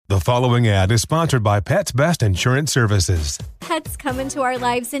The following ad is sponsored by Pets Best Insurance Services. Pets come into our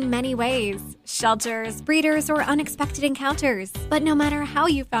lives in many ways. Shelters, breeders, or unexpected encounters. But no matter how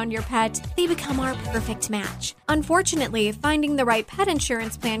you found your pet, they become our perfect match. Unfortunately, finding the right pet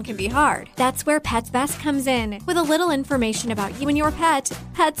insurance plan can be hard. That's where Pets Best comes in. With a little information about you and your pet,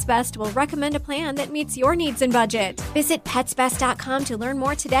 Pets Best will recommend a plan that meets your needs and budget. Visit PetsBest.com to learn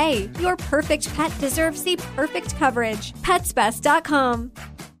more today. Your perfect pet deserves the perfect coverage. PetsBest.com.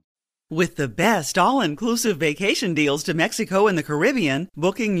 With the best all-inclusive vacation deals to Mexico and the Caribbean,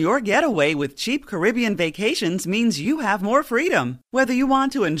 booking your getaway with Cheap Caribbean Vacations means you have more freedom. Whether you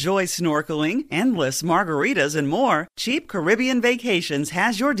want to enjoy snorkeling, endless margaritas, and more, Cheap Caribbean Vacations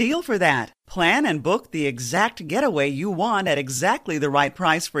has your deal for that. Plan and book the exact getaway you want at exactly the right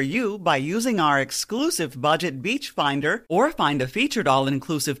price for you by using our exclusive budget beach finder, or find a featured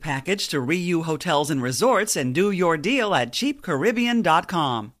all-inclusive package to Riu Hotels and Resorts and do your deal at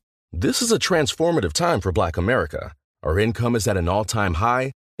cheapcaribbean.com. This is a transformative time for Black America. Our income is at an all-time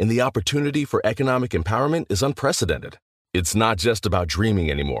high, and the opportunity for economic empowerment is unprecedented. It's not just about dreaming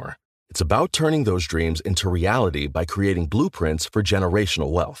anymore. It's about turning those dreams into reality by creating blueprints for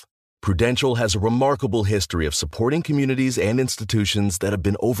generational wealth. Prudential has a remarkable history of supporting communities and institutions that have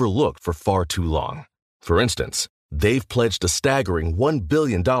been overlooked for far too long. For instance, they've pledged a staggering $1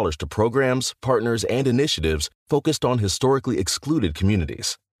 billion to programs, partners, and initiatives focused on historically excluded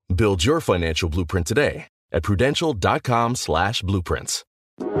communities. Build your financial blueprint today at prudential.com/blueprints.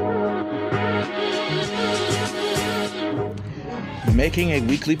 Making a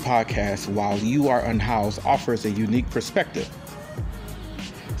weekly podcast while you are unhoused offers a unique perspective.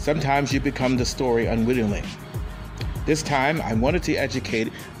 Sometimes you become the story unwittingly. This time, I wanted to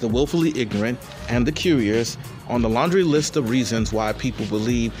educate the willfully ignorant and the curious on the laundry list of reasons why people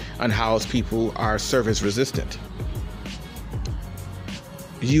believe unhoused people are service resistant.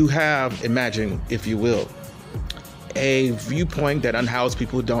 You have, imagine, if you will, a viewpoint that unhoused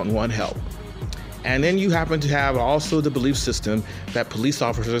people don't want help. And then you happen to have also the belief system that police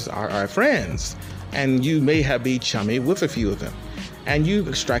officers are our friends. And you may have been chummy with a few of them. And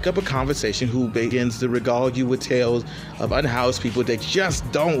you strike up a conversation who begins to regale you with tales of unhoused people that just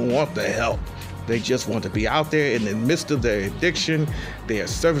don't want the help. They just want to be out there in the midst of their addiction. They are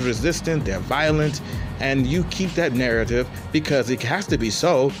service resistant, they're violent, and you keep that narrative because it has to be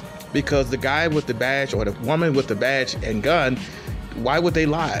so, because the guy with the badge or the woman with the badge and gun, why would they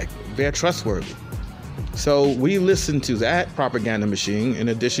lie? They're trustworthy. So we listen to that propaganda machine in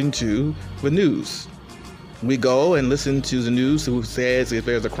addition to the news. We go and listen to the news who says if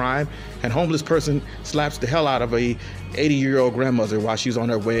there's a crime, and homeless person slaps the hell out of a 80-year-old grandmother while she's on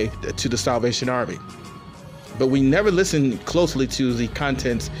her way to the Salvation Army. But we never listen closely to the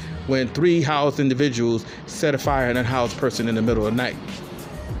contents when 3 housed individuals set a fire on an unhoused person in the middle of the night.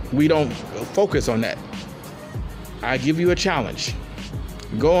 We don't focus on that. I give you a challenge.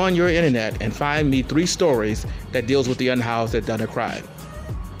 Go on your internet and find me 3 stories that deals with the unhoused that done a crime.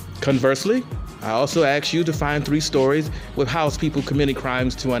 Conversely, I also ask you to find 3 stories with housed people committing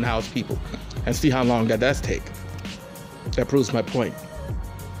crimes to unhoused people and see how long that does take. That proves my point.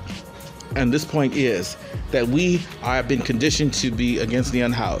 And this point is that we have been conditioned to be against the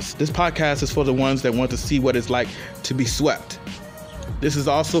unhoused. This podcast is for the ones that want to see what it's like to be swept. This is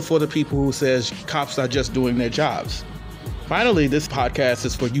also for the people who says cops are just doing their jobs. Finally, this podcast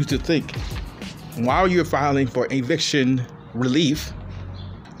is for you to think. While you're filing for eviction relief,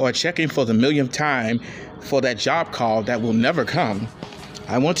 or checking for the millionth time for that job call that will never come,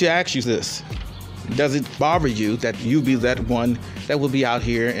 I want to ask you this. Does it bother you that you be that one that will be out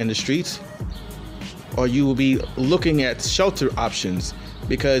here in the streets? Or you will be looking at shelter options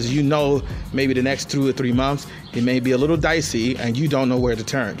because you know maybe the next 2 or 3 months it may be a little dicey and you don't know where to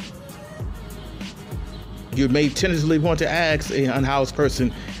turn. You may tentatively want to ask an unhoused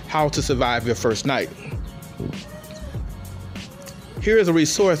person how to survive your first night. Here is a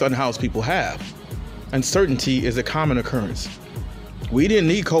resource unhoused people have. Uncertainty is a common occurrence. We didn't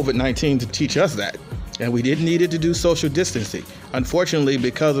need COVID-19 to teach us that, and we didn't need it to do social distancing. Unfortunately,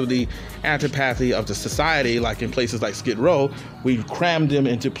 because of the antipathy of the society, like in places like Skid Row, we crammed them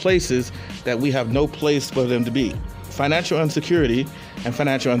into places that we have no place for them to be. Financial insecurity and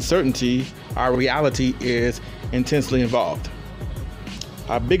financial uncertainty, our reality is intensely involved.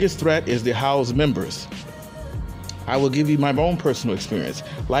 Our biggest threat is the housed members. I will give you my own personal experience.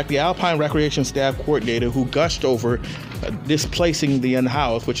 Like the Alpine Recreation Staff Coordinator who gushed over displacing the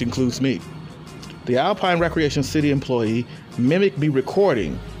unhoused, which includes me. The Alpine Recreation City employee mimicked me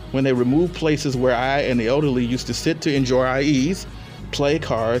recording when they removed places where I and the elderly used to sit to enjoy our ease, play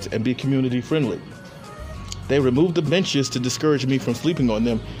cards, and be community friendly. They removed the benches to discourage me from sleeping on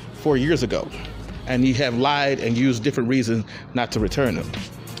them 4 years ago, and you have lied and used different reasons not to return them.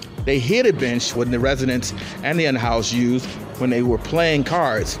 They hid a bench when the residents and the unhoused used when they were playing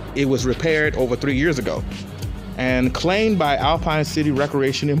cards. It was repaired over 3 years ago and claimed by Alpine City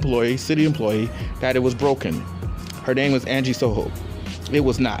Recreation city employee that it was broken. Her name was Angie Soho. It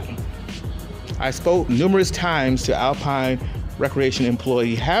was not. I spoke numerous times to Alpine Recreation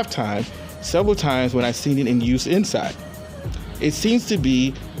employee halftime, several times when I seen it in use inside. It seems to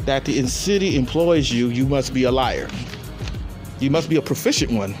be that the city employs you, you must be a liar. You must be a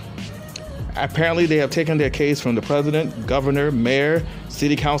proficient one. Apparently, they have taken their case from the president, governor, mayor,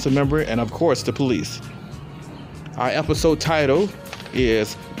 city council member, and of course, the police. Our episode title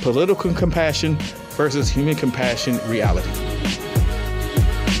is Political Compassion versus Human Compassion Reality.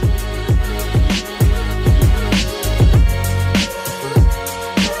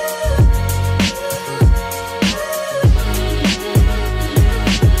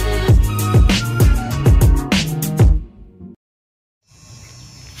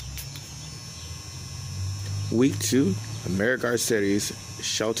 Week 2, AmeriGarden City's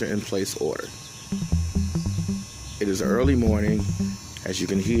shelter-in-place order. It is early morning. As you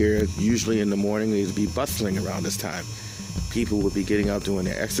can hear, usually in the morning, there'd be bustling around this time. People would be getting up doing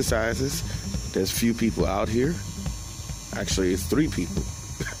their exercises. There's few people out here. Actually, it's 3 people.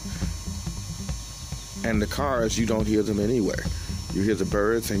 And the cars, you don't hear them anywhere. You hear the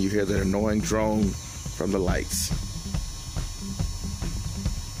birds and you hear the annoying drone from the lights.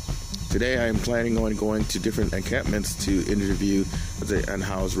 Today I am planning on going to different encampments to interview the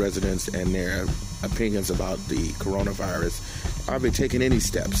unhoused residents and their opinions about the coronavirus. I'll be taking any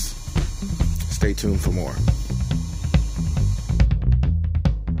steps. Stay tuned for more.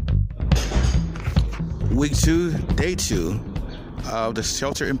 Week 2, day 2 of the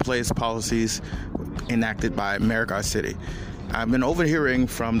shelter-in-place policies enacted by AmeriGarden City. I've been overhearing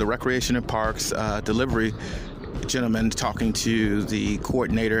from the Recreation and Parks delivery gentleman talking to the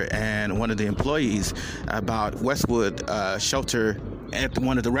coordinator and one of the employees about Westwood shelter at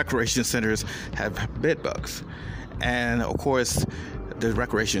one of the recreation centers have bed bugs. And of course, the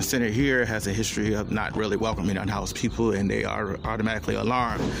recreation center here has a history of not really welcoming unhoused people, and they are automatically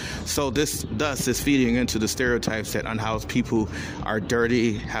alarmed. So this thus is feeding into the stereotypes that unhoused people are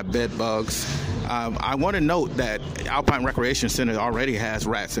dirty, have bed bugs. I want to note that Alpine Recreation Center already has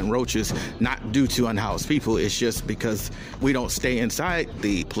rats and roaches, not due to unhoused people. It's just because we don't stay inside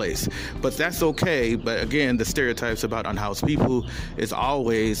the place. But that's okay. But again, the stereotypes about unhoused people is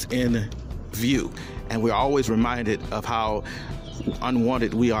always in view. And we're always reminded of how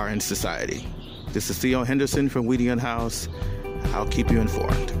unwanted we are in society. This is Theo Henderson from Weedy Unhoused. I'll keep you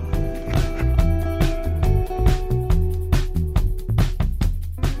informed.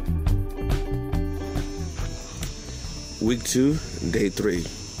 Week 2, day 3.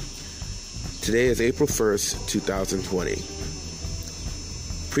 Today is April 1st, 2020.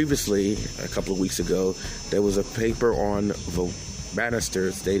 Previously, a couple of weeks ago, there was a paper on the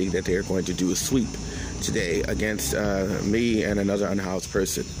Bannister stating that they are going to do a sweep today against me and another unhoused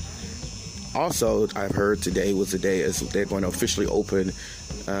person. Also, I've heard today was the day as they're going to officially open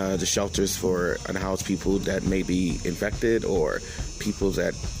the shelters for unhoused people that may be infected or people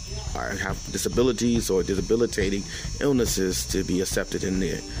that have disabilities or debilitating illnesses to be accepted in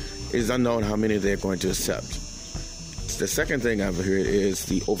there. It is unknown how many they're going to accept. The second thing I've heard is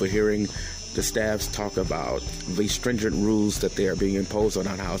the overhearing the staffs talk about the stringent rules that they are being imposed on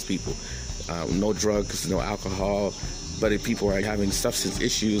unhoused people. No drugs, no alcohol, but if people are having substance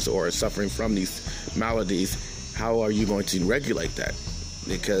issues or suffering from these maladies, how are you going to regulate that?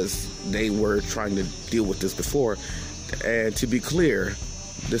 Because they were trying to deal with this before. And to be clear,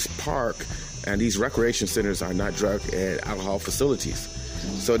 this park and these recreation centers are not drug and alcohol facilities.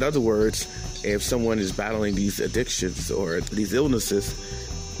 So in other words, if someone is battling these addictions or these illnesses,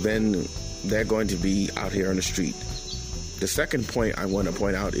 then they're going to be out here on the street. The second point I want to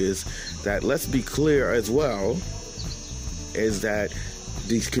point out is that let's be clear as well, is that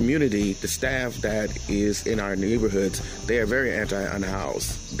the community, the staff that is in our neighborhoods, they are very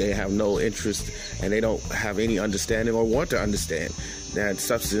anti-unhoused. They have no interest and they don't have any understanding or want to understand that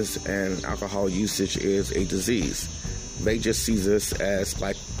substance and alcohol usage is a disease. They just see this as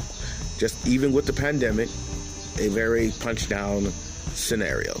like, just even with the pandemic, a very punch-down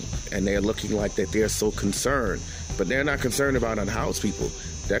scenario. And they're looking like that they're so concerned. But they're not concerned about unhoused people.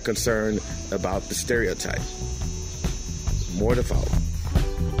 They're concerned about the stereotype. More to follow.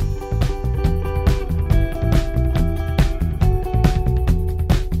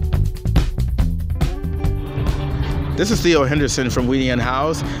 This is Theo Henderson from Weedy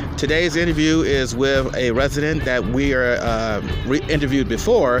House. Today's interview is with a resident that we are interviewed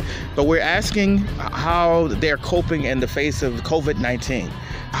before, but we're asking how they're coping in the face of COVID-19.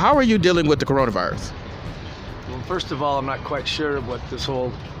 How are you dealing with the coronavirus? Well, first of all, I'm not quite sure what this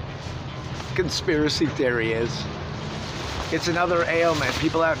whole conspiracy theory is. It's another ailment.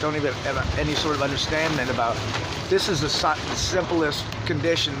 People out don't even have any sort of understanding about. This is the simplest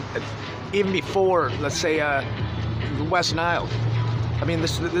condition, even before, let's say, the West Nile. I mean,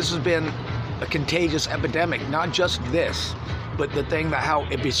 this has been a contagious epidemic, not just this, but the thing that how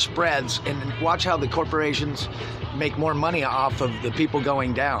it spreads, and watch how the corporations make more money off of the people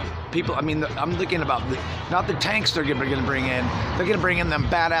going down. People, I mean, I'm thinking about not the tanks they're going to bring in. They're going to bring in them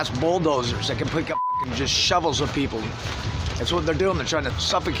badass bulldozers that can pick up fucking just shovels of people. That's what they're doing. They're trying to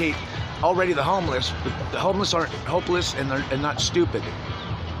suffocate already the homeless. But the homeless aren't hopeless and they're not stupid.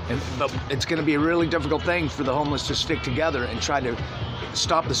 But it's going to be a really difficult thing for the homeless to stick together and try to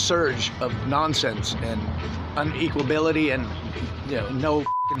stop the surge of nonsense and unequality and no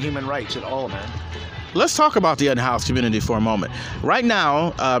human rights at all, man. Let's talk about the unhoused community for a moment. Right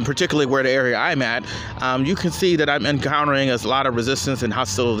now, particularly where the area I'm at, you can see that I'm encountering a lot of resistance and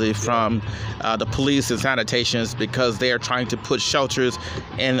hostility from the police and sanitations because they are trying to put shelters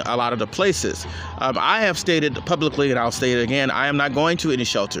in a lot of the places. I have stated publicly, and I'll state it again, I am not going to any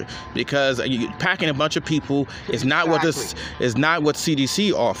shelter because packing a bunch of people is not what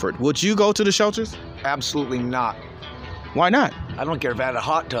CDC offered. Would you go to the shelters? Absolutely not. Why not? I don't care if I had a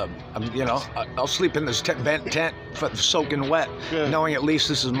hot tub. I'll sleep in this bent tent, soaking wet, knowing at least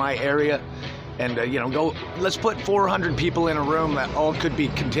this is my area. And, let's put 400 people in a room that all could be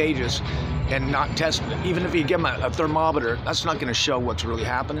contagious and not test. Even if you give them a thermometer, that's not going to show what's really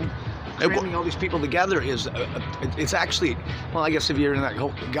happening. Cramming all these people together is, it's actually, well, I guess if you're in that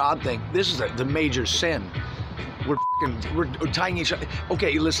whole God thing, this is the major sin. We're tying each other.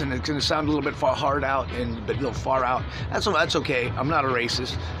 Okay, listen, it's gonna sound a little bit hard out but a little far out. That's okay. I'm not a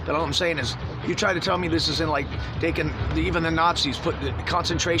racist, but all I'm saying is, you try to tell me this isn't like even the Nazis put the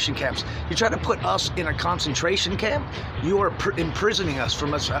concentration camps. You try to put us in a concentration camp. You are imprisoning us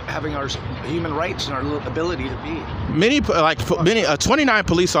from us having our human rights and our ability to be. 29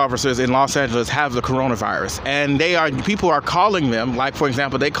 police officers in Los Angeles have the coronavirus, and people are calling them. Like, for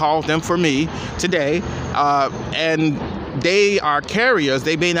example, they called them for me today. And they are carriers.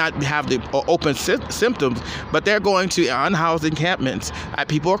 They may not have the open symptoms, but they're going to unhoused encampments.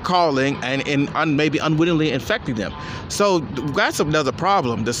 People are calling and maybe unwittingly infecting them. So that's another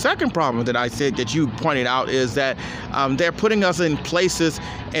problem. The second problem that I said that you pointed out is that they're putting us in places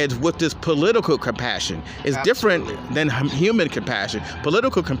with this political compassion. It's different than human compassion.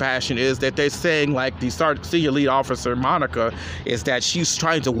 Political compassion is that they're saying, like the senior lead officer, Monica, is that she's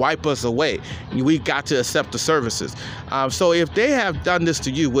trying to wipe us away. We've got to accept the services. So if they have done this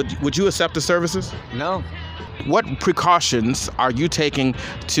to you, would you accept the services? No. What precautions are you taking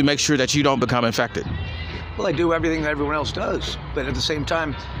to make sure that you don't become infected? Well, I do everything that everyone else does, but at the same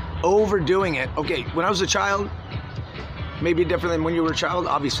time, overdoing it. Okay, when I was a child, maybe different than when you were a child,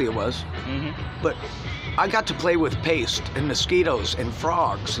 obviously it was. Mm-hmm. But I got to play with paste and mosquitoes and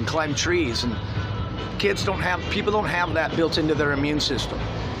frogs and climb trees, and people don't have that built into their immune system.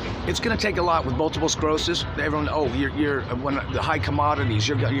 It's going to take a lot with multiple sclerosis. Everyone, you're one of the high commodities.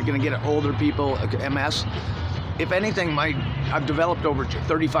 You're going to get older people, MS. If anything, I've developed over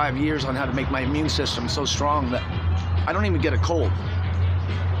 35 years on how to make my immune system so strong that I don't even get a cold.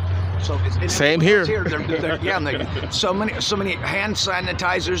 So same here. So many hand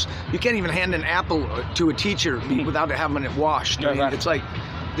sanitizers. You can't even hand an apple to a teacher without having it washed. I mean, it's like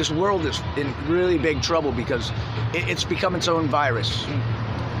this world is in really big trouble because it's become its own virus.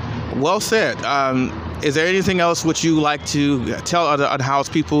 Well said. Is there anything else which you like to tell other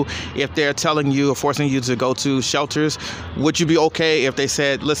unhoused people if they're telling you or forcing you to go to shelters? Would you be okay if they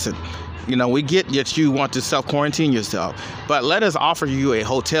said, listen, we get that you want to self-quarantine yourself, but let us offer you a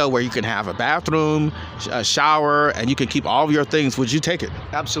hotel where you can have a bathroom, a shower, and you can keep all of your things. Would you take it?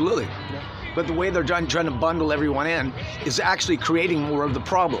 Absolutely. Yeah. But the way they're trying to bundle everyone in is actually creating more of the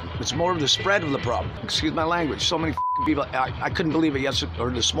problem. It's more of the spread of the problem. Excuse my language. So many people, I couldn't believe it yesterday or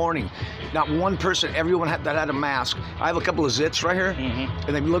this morning. Not one person, everyone that had a mask. I have a couple of zits right here,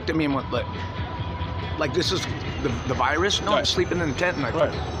 and they looked at me and went, like this is the virus? No, I'm sleeping in a tent.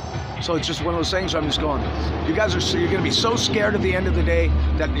 And So it's just one of those things where I'm just going, you're going to be so scared at the end of the day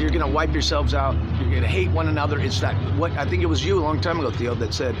that you're going to wipe yourselves out. You're going to hate one another. It's that, I think it was you a long time ago, Theo,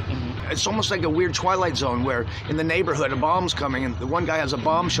 that said, it's almost like a weird Twilight Zone where in the neighborhood a bomb's coming and the one guy has a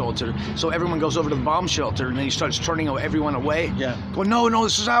bomb shelter, so everyone goes over to the bomb shelter and then he starts turning everyone away. Yeah. Going, no,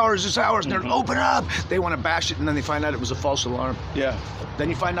 this is ours, and they're open up. They want to bash it and then they find out it was a false alarm. Yeah. Then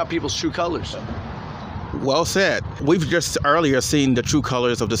you find out people's true colors. Well said. We've just earlier seen the true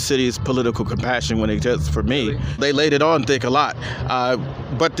colors of the city's political compassion when it just, for me, they laid it on thick a lot.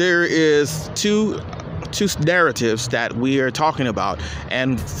 But there is two narratives that we are talking about,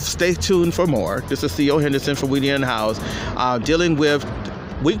 and stay tuned for more. This is Theo Henderson from We the Unhoused, dealing with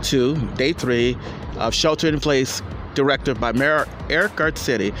week 2, day 3 of Shelter in Place directive by Mayor Eric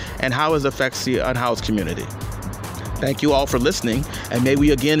Garcetti and how it affects the unhoused community. Thank you all for listening, and may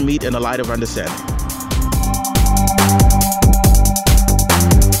we again meet in the light of understanding.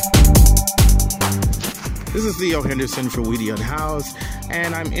 This is Theo Henderson for We the Unhoused,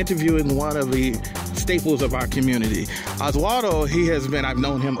 and I'm interviewing one of the staples of our community. Oswaldo, I've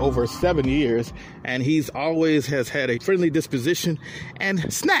known him over 7 years, and he's always has had a friendly disposition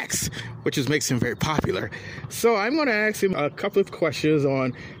and snacks, which makes him very popular. So I'm going to ask him a couple of questions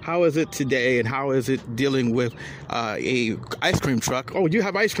on how is it today and how is it dealing with a ice cream truck. Oh, you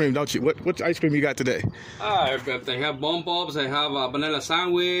have ice cream, don't you? What ice cream you got today? I have Bomb Pops, I have a vanilla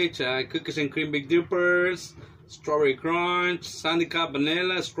sandwich, cookies and cream Big Dippers, strawberry crunch, Sandy Cup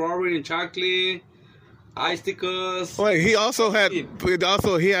vanilla, strawberry and chocolate, icicles. Wait, he has,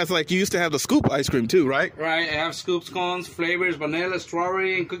 like, you used to have the scoop ice cream too, right? Right, I have scoops, cones, flavors, vanilla,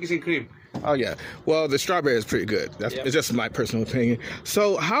 strawberry, and cookies and cream. Oh, yeah. Well, the strawberry is pretty good. It's just my personal opinion.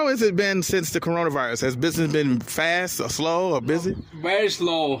 So how has it been since the coronavirus? Has business been fast or slow or busy? Very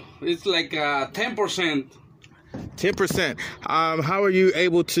slow. It's like 10%. 10%. How are you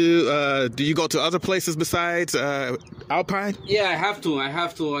able to, do you go to other places besides Alpine? Yeah, I have to.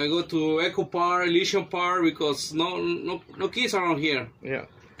 I go to Echo Park, Elysian Park, because no kids around here. Yeah.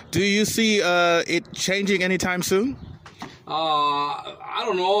 Do you see it changing anytime soon? I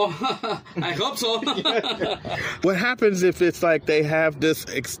don't know. I hope so. What happens if it's like they have this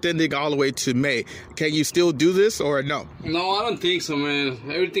extending all the way to May? Can you still do this or no? No, I don't think so, man.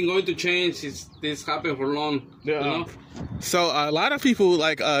 Everything going to change. This happened for long. Yeah. You know? So a lot of people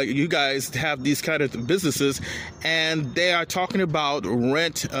like you guys have these kind of businesses, and they are talking about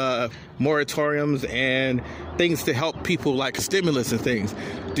rent moratoriums and things to help people, like stimulus and things.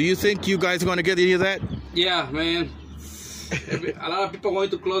 Do you think you guys are going to get any of that? Yeah, man. A lot of people are going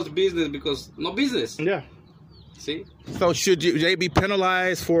to close the business because no business. Yeah. See? So should they be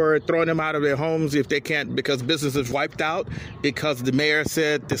penalized for throwing them out of their homes if they can't, because business is wiped out because the mayor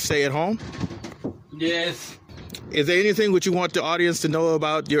said to stay at home? Yes. Is there anything which you want the audience to know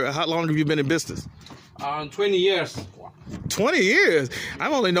about how long have you been in business? 20 years. 20 years?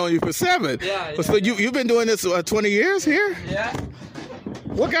 I've only known you for 7. Yeah. So you've been doing this 20 years here? Yeah.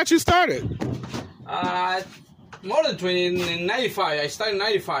 What got you started? More than 20, in 95. I started in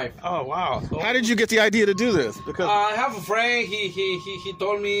 95. Oh, wow. So, how did you get the idea to do this? Because I have a friend, he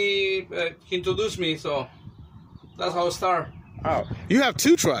told me, he introduced me, so that's how it started. Oh, you have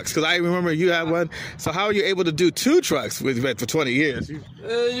 2 trucks, because I remember you had one. So how are you able to do 2 trucks for 20 years?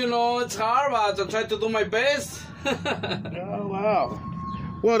 It's hard, but I try to do my best. Oh, wow.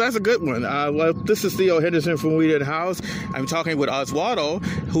 Well, that's a good one. Well, this is Theo Henderson from We the Unhoused. I'm talking with Oswaldo,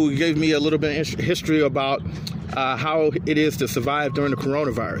 who gave me a little bit of history about how it is to survive during the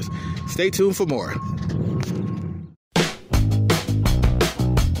coronavirus. Stay tuned for more.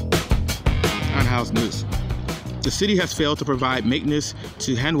 Unhoused News. The city has failed to provide maintenance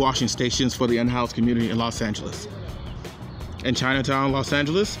to hand washing stations for the unhoused community in Los Angeles. In Chinatown, Los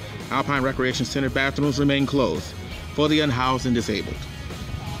Angeles, Alpine Recreation Center bathrooms remain closed for the unhoused and disabled.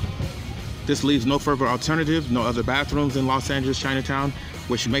 This leaves no further alternative, no other bathrooms in Los Angeles, Chinatown,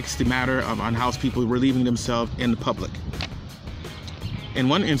 which makes the matter of unhoused people relieving themselves in the public. In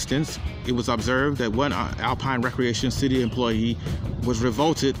one instance, it was observed that one Alpine Recreation City employee was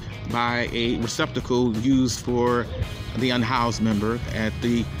revolted by a receptacle used for the unhoused member at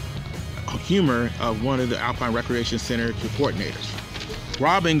the humor of one of the Alpine Recreation Center coordinators,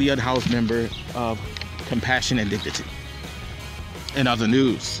 robbing the unhoused member of compassion and dignity. In other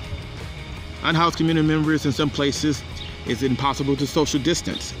news, unhoused community members in some places it's impossible to social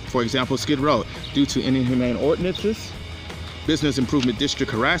distance. For example, Skid Row, due to inhumane ordinances, business improvement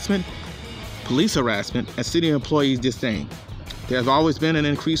district harassment, police harassment, and city employees disdain. There has always been an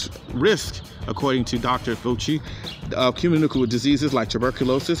increased risk, according to Dr. Fauci, of communicable diseases like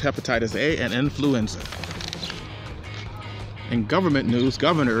tuberculosis, hepatitis A, and influenza. In government news,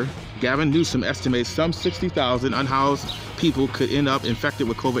 Governor Gavin Newsom estimates some 60,000 unhoused people could end up infected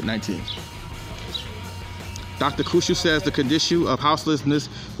with COVID-19. Dr. Kushu says the condition of houselessness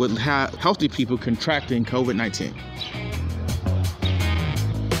would have healthy people contracting COVID-19.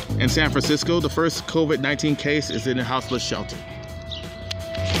 In San Francisco, the first COVID-19 case is in a houseless shelter.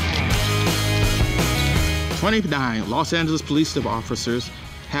 29 Los Angeles police officers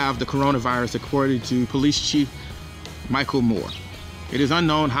have the coronavirus, according to Police Chief Michael Moore. It is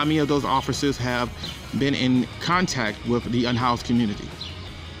unknown how many of those officers have been in contact with the unhoused community.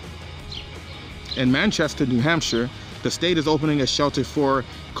 In Manchester, New Hampshire, the state is opening a shelter for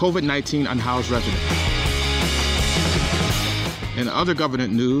COVID-19 unhoused residents. In other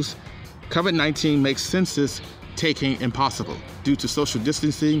government news, COVID-19 makes census taking impossible due to social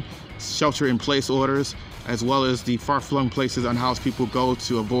distancing, shelter-in-place orders, as well as the far-flung places unhoused people go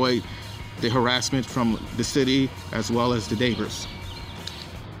to avoid the harassment from the city as well as the neighbors.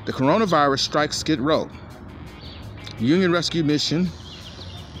 The coronavirus strikes Skid Row. Union Rescue Mission,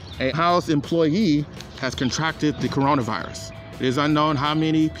 a housed employee, has contracted the coronavirus. It is unknown how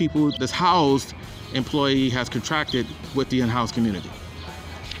many people this housed employee has contracted with the unhoused community.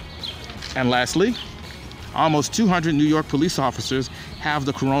 And lastly, almost 200 New York police officers have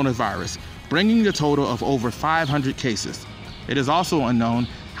the coronavirus, bringing the total of over 500 cases. It is also unknown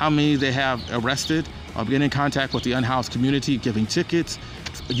how many they have arrested or been in contact with the unhoused community, giving tickets,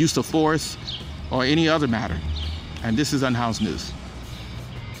 use of force, or any other matter. And this is Unhoused News.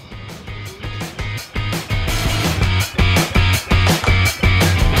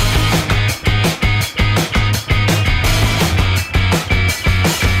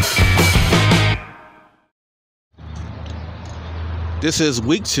 This is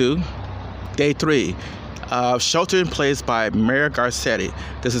week 2, day 3 of Shelter in Place by Mayor Garcetti.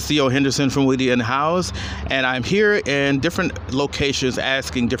 This is Theo Henderson from We the Unhoused, and I'm here in different locations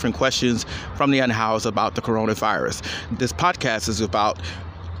asking different questions from the unhoused about the coronavirus. This podcast is about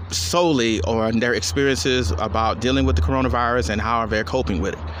solely on their experiences about dealing with the coronavirus and how they're coping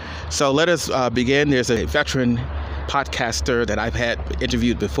with it. So let us begin. There's a veteran podcaster that I've had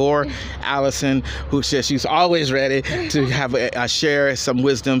interviewed before, Allison, who says she's always ready to have share some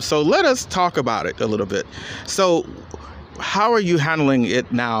wisdom. So let us talk about it a little bit. So how are you handling it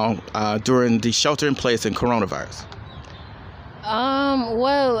now during the shelter in place and coronavirus?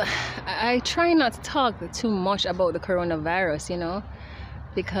 Well, I try not to talk too much about the coronavirus,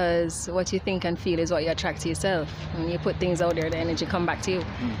 because what you think and feel is what you attract to yourself. When you put things out there, the energy come back to you.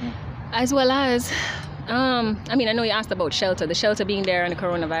 Mm-hmm. As well as I know you asked about the shelter being there and the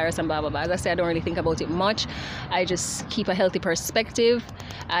coronavirus and blah, blah, blah. As I said, I don't really think about it much. I just keep a healthy perspective.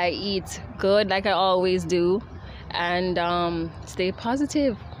 I eat good like I always do and stay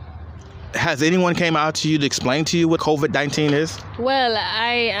positive. Has anyone came out to you to explain to you what COVID-19 is? Well,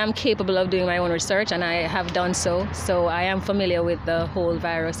 I am capable of doing my own research and I have done so. So I am familiar with the whole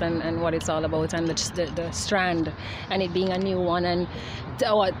virus and what it's all about and the strand and it being a new one and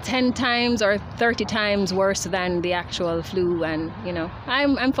 10 times or 30 times worse than the actual flu. And,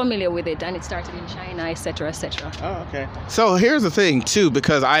 I'm familiar with it and it started in China, etc., etc. Oh, okay. So here's the thing, too,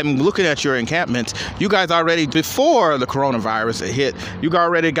 because I'm looking at your encampments. You guys already, before the coronavirus hit,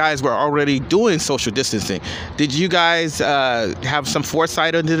 guys were already doing social distancing. Did you guys have some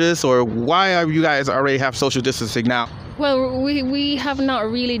foresight into this, or why are you guys already have social distancing now? Well, we have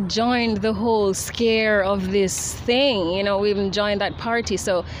not really joined the whole scare of this thing. We haven't joined that party,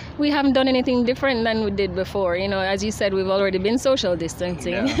 so we haven't done anything different than we did before. As you said, we've already been social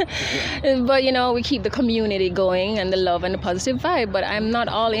distancing. Yeah. But, we keep the community going and the love and the positive vibe. But I'm not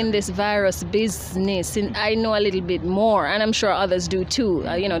all in this virus business. I know a little bit more, and I'm sure others do too.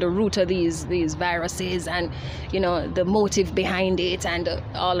 The root of these viruses and, the motive behind it and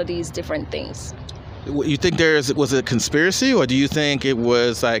all of these different things. You think was it a conspiracy, or do you think it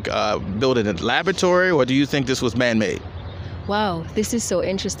was like built in a laboratory, or do you think this was man-made? Wow, this is so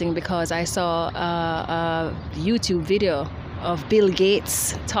interesting because I saw a YouTube video of Bill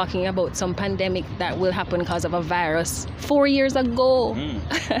Gates talking about some pandemic that will happen because of a virus 4 years ago.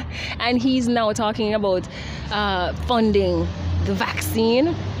 And he's now talking about funding the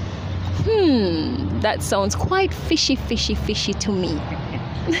vaccine. That sounds quite fishy to me.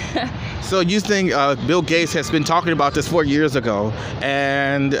 So you think Bill Gates has been talking about this 4 years ago,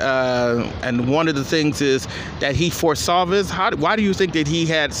 and one of the things is that he foresaw this? Why do you think that he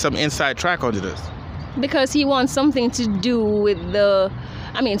had some inside track onto this? Because he wants something to do with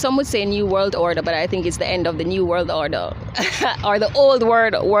some would say New World Order, but I think it's the end of the New World Order or the old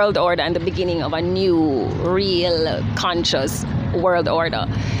world order and the beginning of a new, real, conscious world order,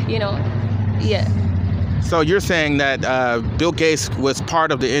 Yeah. So you're saying that Bill Gates was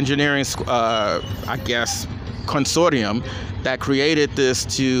part of the engineering, consortium that created this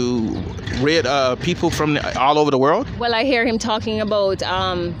to rid people from all over the world? Well, I hear him talking about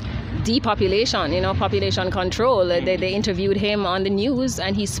depopulation, population control. They interviewed him on the news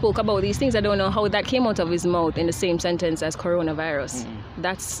and he spoke about these things. I don't know how that came out of his mouth in the same sentence as coronavirus.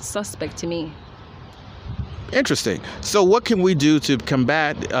 That's suspect to me. Interesting. So what can we do to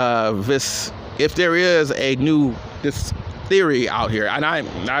combat this, if there is this theory out here? And I'm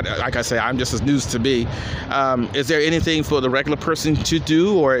not, like I say, I'm just as news to me. Is there anything for the regular person to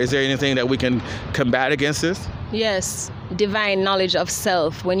do, or is there anything that we can combat against this? Yes, divine knowledge of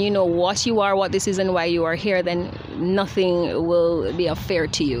self. When you know what you are, what this is, and why you are here, then nothing will be affair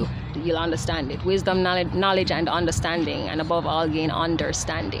to you. You'll understand it. Wisdom, knowledge, and understanding, and above all, gain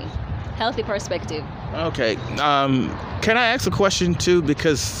understanding. Healthy perspective. Okay. Can I ask a question too?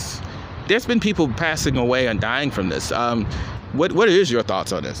 Because there's been people passing away and dying from this. What is your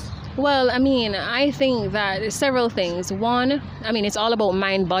thoughts on this? Well, I think that several things. One, it's all about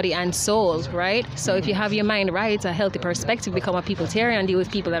mind, body, and soul, right? So if you have your mind right, a healthy perspective, become a peopletarian, deal with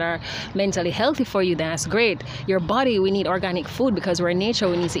people that are mentally healthy for you, then that's great. Your body, we need organic food because we're in nature.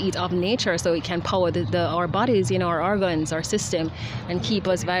 We need to eat of nature so it can power our bodies, our organs, our system, and keep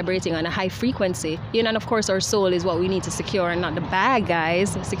us vibrating on a high frequency. And of course, our soul is what we need to secure, and not the bad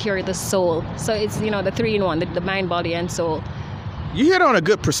guys, secure the soul. So it's, the 3-in-1, the mind, body, and soul. You hit on a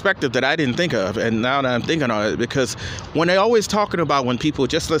good perspective that I didn't think of, and now that I'm thinking on it, because when they're always talking about when people,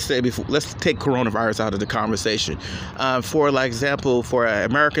 let's take coronavirus out of the conversation. For example, for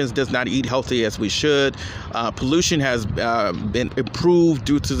Americans does not eat healthy as we should. Pollution has been improved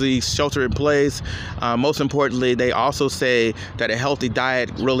due to the shelter in place. Most importantly, they also say that a healthy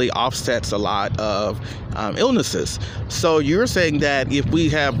diet really offsets a lot of illnesses. So you're saying that if we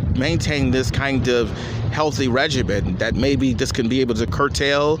have maintained this kind of healthy regimen, that maybe this can be able to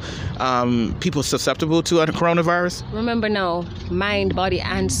curtail people susceptible to a coronavirus? Remember now, mind, body,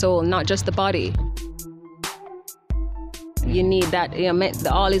 and soul, not just the body. You need that,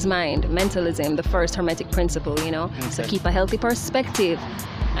 the all is mind, mentalism, the first hermetic principle, So keep a healthy perspective.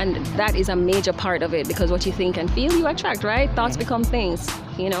 And that is a major part of it, because what you think and feel, you attract, right? Thoughts become things,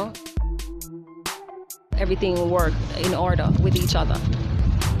 Everything will work in order with each other.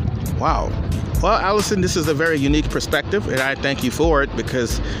 Wow. Well, Allison, this is a very unique perspective, and I thank you for it,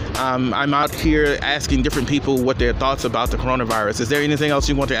 because I'm out here asking different people what their thoughts about the coronavirus. Is there anything else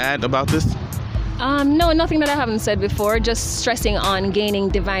you want to add about this? No, nothing that I haven't said before. Just stressing on gaining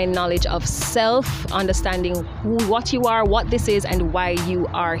divine knowledge of self, understanding what you are, what this is, and why you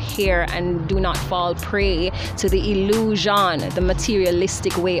are here, and do not fall prey to the illusion, the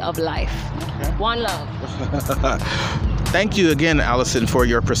materialistic way of life. Okay. One love. Thank you again, Allison, for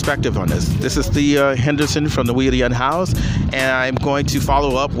your perspective on this. This is Theo Henderson from the We the Unhoused, and I'm going to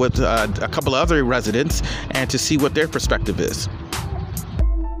follow up with a couple of other residents and to see what their perspective is.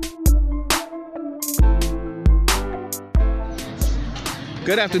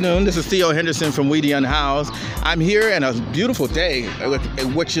 Good afternoon. This is Theo Henderson from We the Unhoused. I'm here in a beautiful day,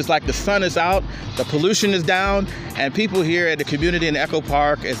 which is like the sun is out, the pollution is down, and people here at the community in Echo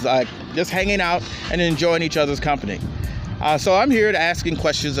Park is like just hanging out and enjoying each other's company. So I'm here asking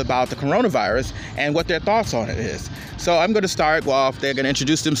questions about the coronavirus and what their thoughts on it is. So I'm going to start off. They're going to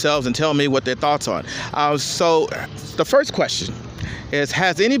introduce themselves and tell me what their thoughts on. So the first question is,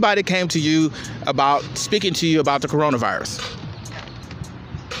 has anybody came to you speaking to you about the coronavirus?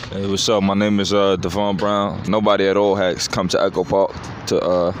 Hey, what's up? My name is Devon Brown. Nobody at all has come to Echo Park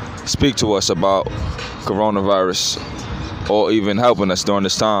to speak to us about coronavirus or even helping us during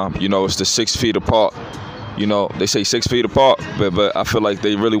this time. It's the 6 feet apart. They say 6 feet apart, but I feel like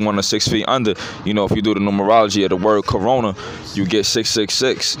they really want us 6 feet under. If you do the numerology of the word corona, you get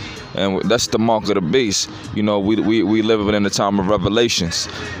 666, and that's the mark of the beast. We live in the time of revelations.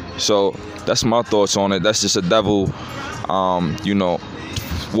 So that's my thoughts on it. That's just a devil,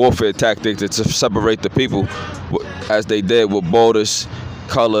 warfare tactic to separate the people, as they did with borders,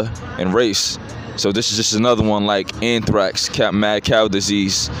 color, and race. So this is just another one like anthrax, mad cow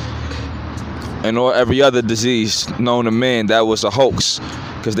disease, and every other disease known to man that was a hoax,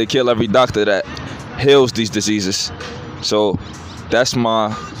 because they kill every doctor that heals these diseases. So that's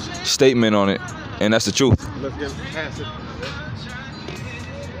my statement on it, and that's the truth.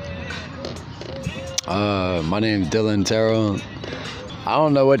 My name's Dylan Terrell. I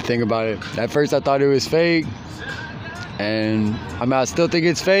don't know what to think about it. At first I thought it was fake, and I still think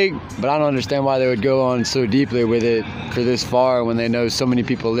it's fake, but I don't understand why they would go on so deeply with it for this far when they know so many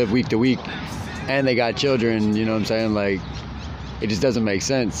people live week to week and they got children, you know what I'm saying? Like, it just doesn't make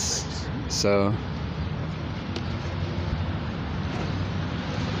sense. So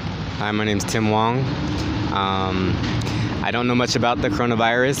Hi, my name's Tim Wong. I don't know much about the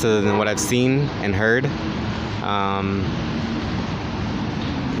coronavirus other than what I've seen and heard.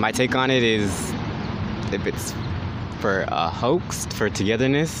 My take on it is, if it's for a hoax, for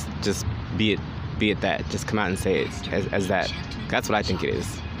togetherness, just be it that. Just come out and say it as that. That's what I think it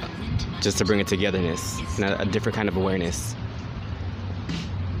is. Just to bring a togetherness and a different kind of awareness.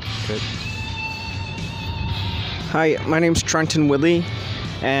 Good. Hi, my name's Trenton Woodley,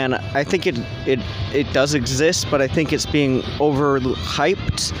 and I think it does exist, but I think it's being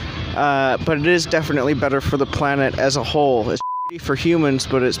overhyped. But it is definitely better for the planet as a whole. It's shitty for humans,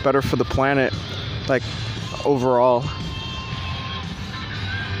 but it's better for the planet, like, overall.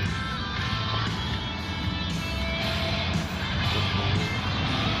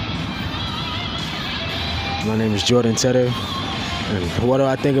 My name is Jordan Tedder, and what do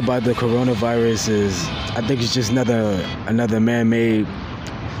I think about the coronavirus is, I think it's just another man-made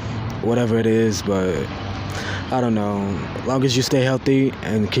whatever it is, but I don't know. As long as you stay healthy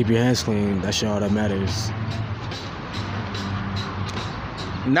and keep your hands clean, that's all that matters.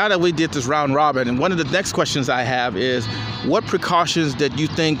 Now that we did this round robin, and one of the next questions I have is, what precautions that you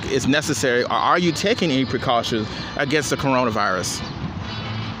think is necessary, or are you taking any precautions against the coronavirus?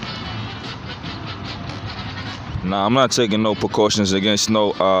 Nah, I'm not taking no precautions against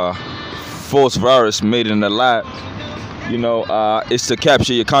no false virus made in the lab. You know, it's to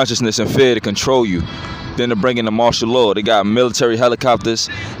capture your consciousness and fear to control you. Then to bring in the martial law. They got military helicopters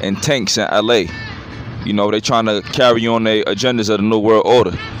and tanks in LA. You know, they trying to carry on their agendas of the New World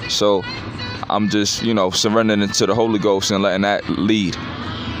Order. So I'm just, surrendering to the Holy Ghost and letting that lead.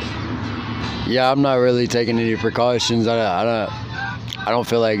 Yeah, I'm not really taking any precautions. I don't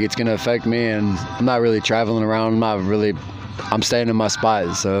feel like it's gonna affect me, and I'm not really traveling around. I'm staying in my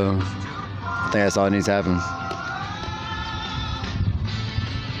spot, so I think that's all that needs to happen.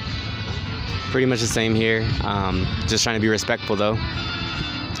 Pretty much the same here. Just trying to be respectful, though,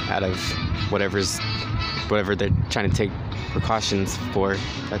 out of whatever they're trying to take precautions for.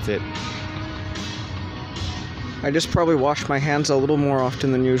 That's it. I just probably wash my hands a little more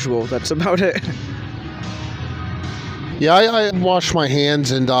often than usual. That's about it. Yeah, I wash my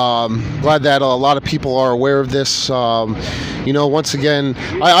hands, and glad that a lot of people are aware of this. Once again,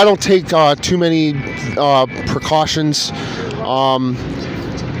 I don't take too many precautions,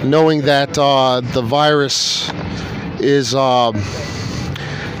 knowing that the virus is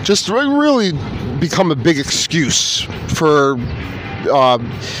just really become a big excuse for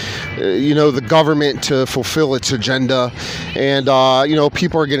the government to fulfill its agenda, and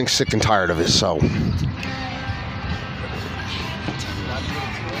people are getting sick and tired of it. So.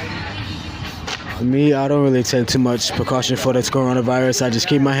 Me, I don't really take too much precaution for this coronavirus. I just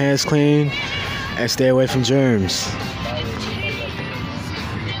keep my hands clean and stay away from germs.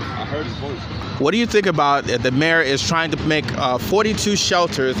 What do you think about the mayor is trying to make 42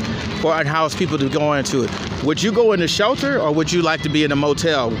 shelters for unhoused people to go into? Would you go in a shelter, or would you like to be in a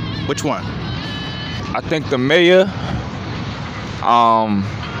motel? Which one? I think the mayor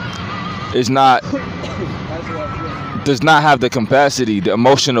does not have the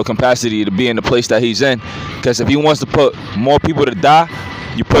emotional capacity to be in the place that he's in. Because if he wants to put more people to die,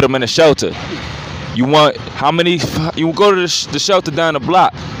 you put them in a shelter. You go to the shelter down the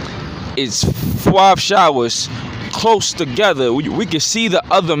block. It's 5 showers close together. We could see the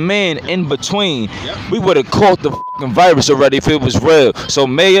other man in between. Yep. We would have caught the fucking virus already if it was real. So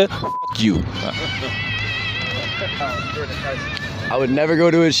mayor, fuck you. I would never go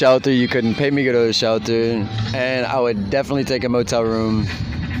to a shelter. You couldn't pay me to go to a shelter. And I would definitely take a motel room.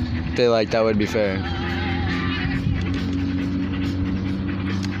 I feel like that would be fair.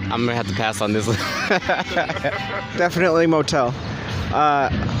 I'm gonna have to pass on this. Definitely motel.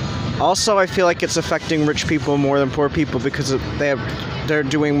 Also, I feel like it's affecting rich people more than poor people because they're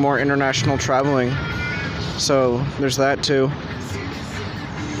doing more international traveling. So there's that too.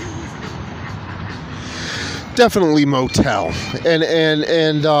 Definitely motel, and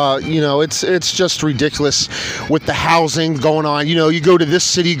it's just ridiculous with the housing going on. You go to this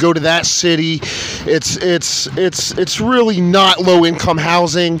city, go to that city. It's really not low income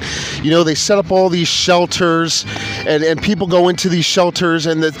housing. They set up all these shelters, and people go into these shelters,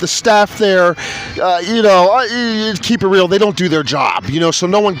 and the staff there, keep it real, they don't do their job. So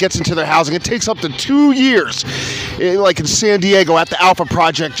no one gets into their housing. It takes up to 2 years, like in San Diego at the Alpha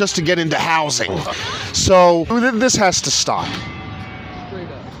Project, just to get into housing. So this has to stop.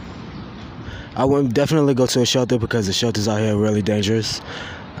 I would definitely go to a shelter because the shelters out here are really dangerous.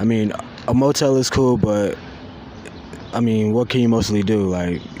 I mean, a motel is cool, but what can you mostly do?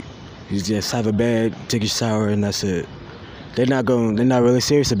 Like, you just have a bed, take a shower, and that's it. they're not really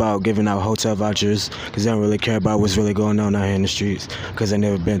serious about giving out hotel vouchers because they don't really care about what's really going on out here in the streets because they've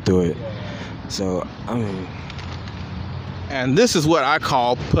never been through it. So, I mean... And this is what I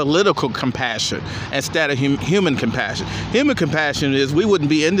call political compassion instead of human compassion. Human compassion is we wouldn't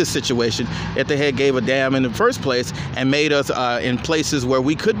be in this situation if they had gave a damn in the first place and made us in places where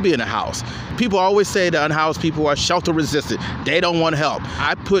we could be in a house. People always say the unhoused people are shelter resistant. They don't want help.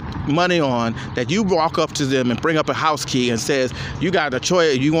 I put money on that you walk up to them and bring up a house key and says, you got a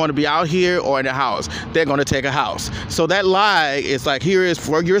choice, you want to be out here or in the house. They're going to take a house. So that lie is like, here is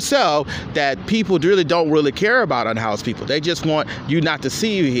for yourself that people really don't really care about unhoused people. They just want you not to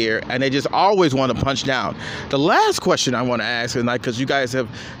see you here, and they just always want to punch down. The last question I want to ask, and because you guys have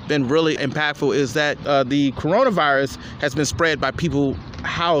been really impactful, is that the coronavirus has been spread by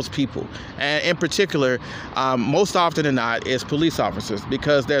housed people, and in particular, most often than not, is police officers,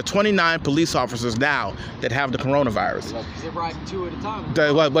 because there are 29 police officers now that have the coronavirus. They're riding 2 at a time.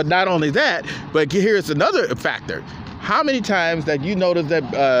 But not only that, but here's another factor. How many times that you notice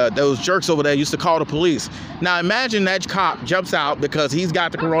that those jerks over there used to call the police? Now imagine that cop jumps out because he's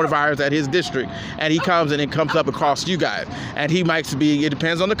got the coronavirus at his district, and he comes and it comes up across you guys. And he might be, it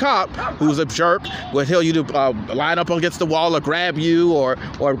depends on the cop, who's a jerk, will tell you to line up against the wall or grab you or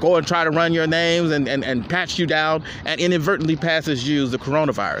go and try to run your names and pat you down, and inadvertently passes you the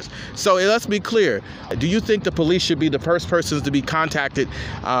coronavirus. So let's be clear. Do you think the police should be the first persons to be contacted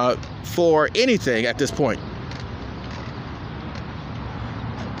for anything at this point?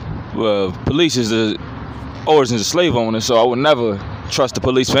 Well, police is the origins of slave owners, so I would never trust the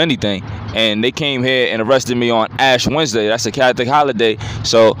police for anything. And they came here and arrested me on Ash Wednesday. That's a Catholic holiday,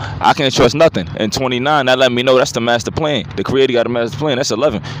 so I can't trust nothing. And 29, that let me know that's the master plan. The Creator got a master plan. That's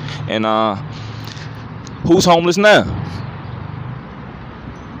 11. And who's homeless now?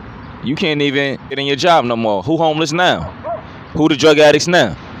 You can't even get in your job no more. Who homeless now? Who the drug addicts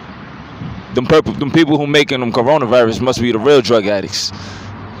now? Them people who making them coronavirus must be the real drug addicts.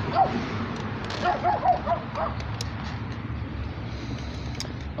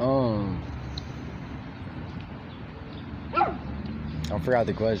 I forgot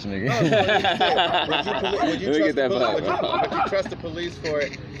the question again. Would you trust the police for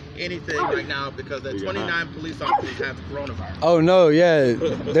anything right now because the 29 police officers have the coronavirus? Oh no, yeah,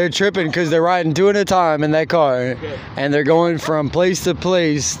 they're tripping because they're riding 2 at a time in that car, and they're going from place to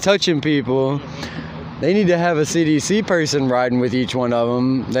place, touching people. They need to have a CDC person riding with each one of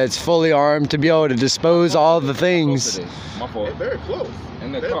them that's fully armed to be able to dispose all the things. My fault. They're very close.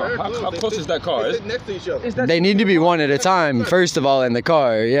 In the car. How close is that car? They're sitting next to each other. They need to be 1 at a time, first of all, in the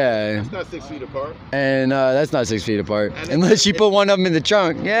car, yeah. It's not 6 feet apart. And that's not 6 feet apart. Unless you put one of them in the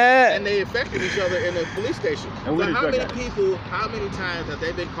trunk, yeah. And they affected each other in the police station. So how many times have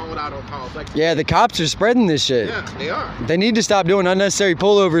they been called out on calls? Yeah, the cops are spreading this shit. Yeah, they are. They need to stop doing unnecessary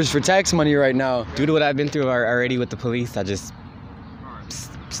pullovers for tax money right now. Due to what I've been through already with the police, I just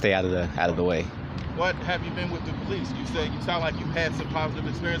stay out of the way. What have you been with the police? You sound like you've had some positive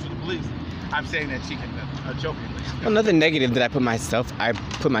experience with the police. I'm saying that jokingly. Well, nothing negative that I put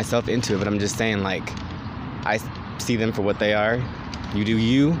myself into it, but I'm just saying, like, I see them for what they are. You do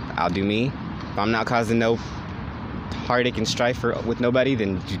you, I'll do me. If I'm not causing no heartache and strife with nobody,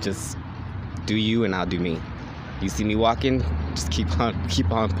 then you just do you and I'll do me. You see me walking, just keep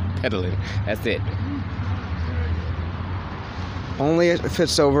on pedaling. That's it. Only if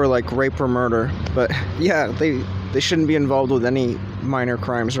it's over like rape or murder. But yeah, they shouldn't be involved with any minor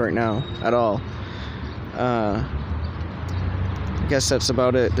crimes right now at all. I guess that's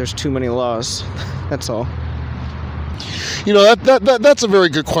about it. There's too many laws. That's all. You know, that's a very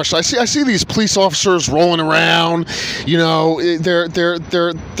good question. I see these police officers rolling around. You know,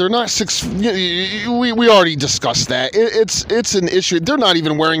 they're not 6. We already discussed that. It's an issue. They're not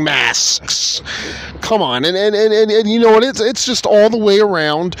even wearing masks. Come on, and you know what? It's just all the way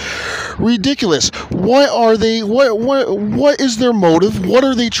around ridiculous. What are they? What is their motive? What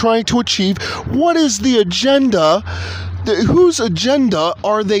are they trying to achieve? What is the agenda? Whose agenda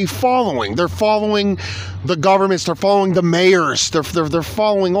are they following? They're following the governments. They're following the mayors. They're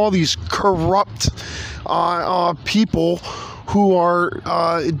following all these corrupt people who are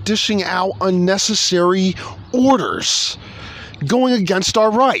dishing out unnecessary orders, going against our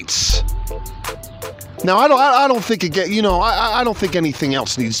rights. Now, I don't think it get. You know, I don't think anything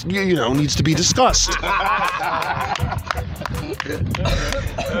else needs to be discussed.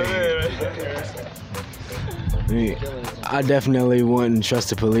 I definitely wouldn't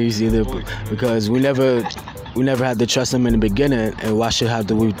trust the police either because we never had to trust them in the beginning, and why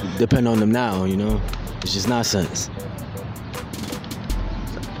should we depend on them now? You know, it's just nonsense.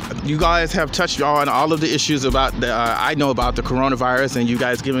 You guys have touched on all of the issues about I know about the coronavirus, and you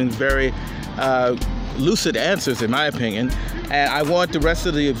guys giving very lucid answers, in my opinion. And I want the rest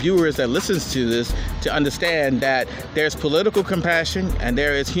of the viewers that listens to this to understand that there's political compassion and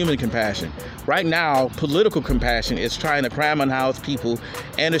there is human compassion. Right now, political compassion is trying to cram and house people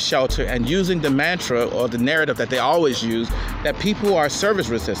in a shelter and using the mantra or the narrative that they always use that people are service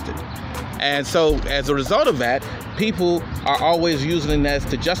resistant. And so as a result of that, people are always using this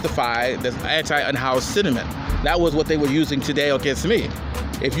to justify this anti-unhoused sentiment. That was what they were using today against me.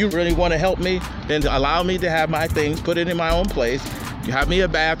 If you really want to help me, then allow me to have my things, put it in my own place. You have me a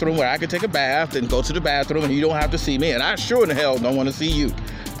bathroom where I can take a bath and go to the bathroom and you don't have to see me. And I sure in the hell don't want to see you.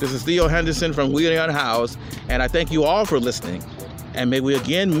 This is Theo Henderson from Wheeling Unhoused, and I thank you all for listening. And may we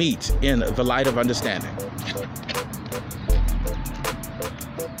again meet in the light of understanding.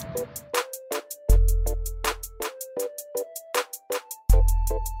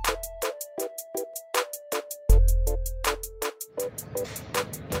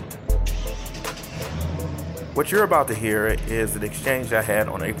 What you're about to hear is an exchange I had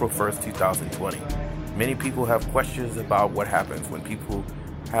on April 1st, 2020. Many people have questions about what happens when people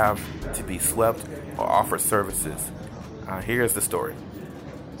have to be swept or offer services. Here's the story.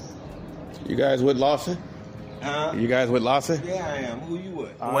 You guys with LAHSA? You guys with LAHSA? Yeah, I am. Who you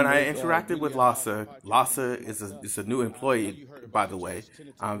with? When I interacted with LAHSA is a new employee, by the way,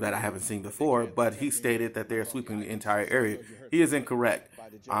 that I haven't seen before, but he stated that they're sweeping the entire area. He is incorrect.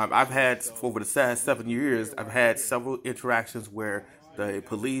 I've had, over the past 7 years, I've had several interactions where the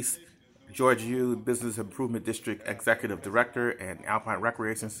police, George U. Business Improvement District Executive Director, and Alpine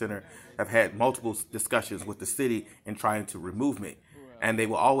Recreation Center have had multiple discussions with the city in trying to remove me. And they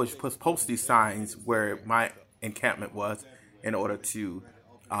will always post these signs where my encampment was in order to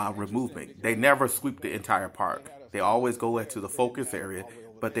remove me. They never sweep the entire park. They always go into the focus area,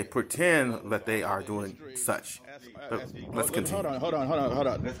 but they pretend that they are doing such. Let's continue. Hold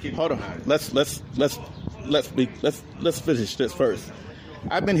on. Let's finish this first.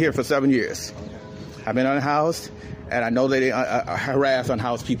 I've been here for 7 years. I've been unhoused, and I know they harass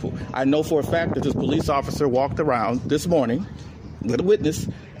unhoused people. I know for a fact that this police officer walked around this morning with a witness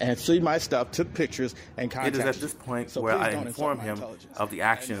and see my stuff, took pictures, and contacted. It is at this point where I inform him of the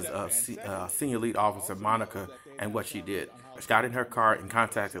actions of Senior Lead Officer Monica and what she did. She got in her car and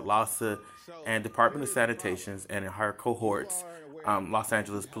contacted LAHSA and Department of Sanitation and her cohorts. Los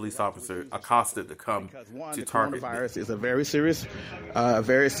Angeles police officer accosted to come to target. Coronavirus is a very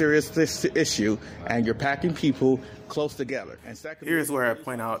serious issue, and you're packing people close together. And secondly, here's where I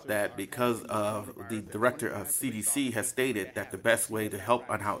point out that because of the director of CDC has stated that the best way to help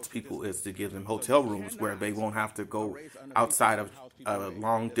unhoused people is to give them hotel rooms where they won't have to go outside of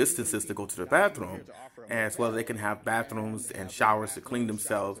long distances to go to the bathroom, as well as they can have bathrooms and showers to clean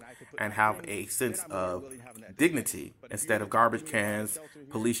themselves and have a sense of dignity instead of garbage cans,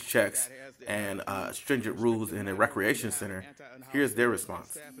 police checks, and stringent rules in a recreation center. Here's their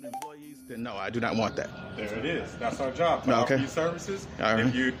response. No, I do not want that. There it is. That's our job. To offer you services. Right.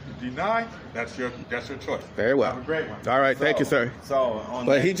 If you deny, that's your choice. Very well. Have a great one. All right, thank you, sir.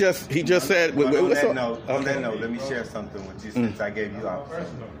 But he just said. On that note, let me share something with you since I gave you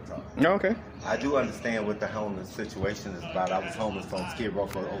opportunity to talk. Okay. I do understand what the homeless situation is about. I was homeless on Skid Row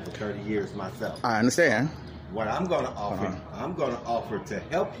for over 30 years myself. I understand. What I'm going to offer, I'm going to offer to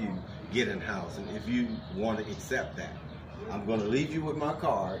help you get in housing if you want to accept that. I'm going to leave you with my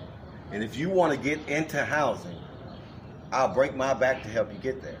card, and if you want to get into housing, I'll break my back to help you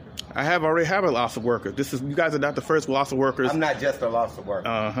get there. I already have a LAHSA worker. You guys are not the first LAHSA workers. I'm not just a LAHSA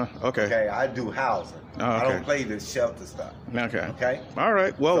worker. Okay. Okay, I do housing. Okay. I don't play this shelter stuff. Okay. Okay. All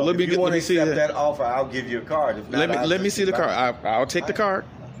right. Well, so let me if you want to see accept that offer, I'll give you a card. If not, let me see the card. I'll take the card.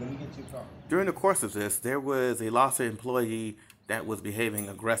 Let me get your card. During the course of this, there was a LAHSA employee that was behaving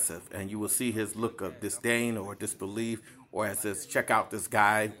aggressive, and you will see his look of disdain or disbelief, or as says, check out this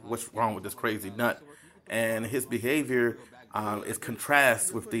guy, what's wrong with this crazy nut? And his behavior is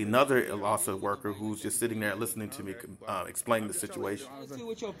contrast with another LAHSA worker who's just sitting there listening to me explain the situation.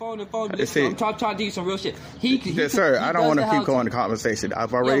 With your phone, I'm trying to do some real shit. Sir, I don't want to keep going the conversation.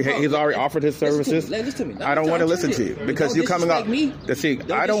 He's already offered his services. Listen to me. I don't want to listen to you because you're coming up.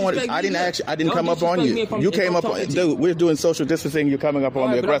 I didn't come up on you. You came up on, dude. We're doing social distancing. You're coming up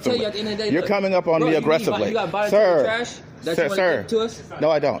on me aggressively. You're coming up on me aggressively, sir. No,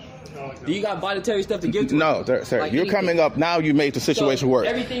 I don't. Do you got monetary stuff to give to No, sir. You're coming up now. You made the situation worse.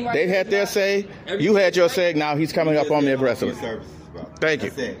 They had their say. You had your say. Now he's coming up on me aggressively. brother. Thank you.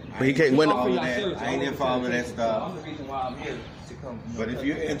 That's it. But he can't win. I ain't involved in that stuff. I'm the reason why I'm here to come. But if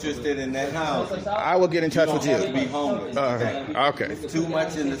you're interested in that house, I will get in touch with you. You don't have to be homeless. Okay. It's too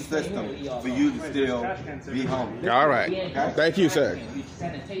much in the system for you to still be homeless. All right. Thank you, sir.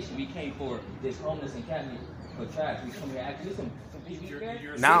 Sanitation, we came for this homeless encampment for trash. We come here actually some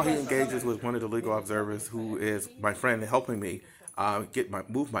Now he engages with one of the legal observers who is my friend helping me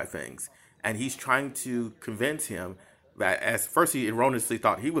move my things. And he's trying to convince him that at first he erroneously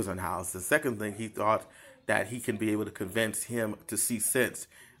thought he was unhoused. The second thing, he thought that he can be able to convince him to see sense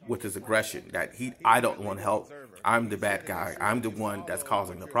with his aggression, that I don't want help. I'm the bad guy. I'm the one that's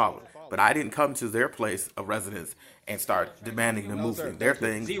causing the problem. But I didn't come to their place of residence and start demanding them move their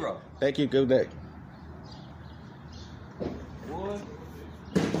things. Zero. Thank you. Good day. Boy,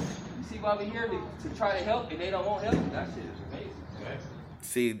 you see why we're here to try to help and they don't want help? That shit is amazing.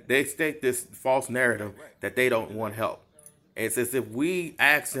 See, they state this false narrative that they don't want help. It's as if we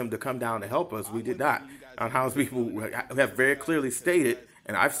asked them to come down to help us. We did not. Unhoused people have very clearly stated,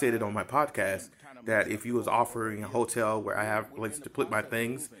 and I've stated on my podcast, that if you was offering a hotel where I have a place to put my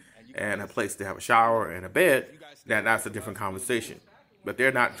things and a place to have a shower and a bed, that's a different conversation. But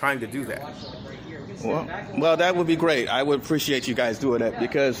they're not trying to do that. Well, that would be great. I would appreciate you guys doing that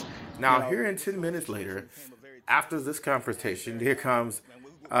because... Now, here in 10 minutes later, after this confrontation, here comes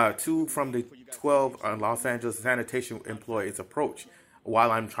two from the 12 Los Angeles sanitation employees approach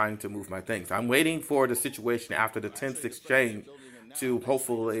while I'm trying to move my things. I'm waiting for the situation after the tense exchange to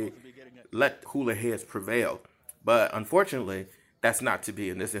hopefully let cooler heads prevail. But unfortunately, that's not to be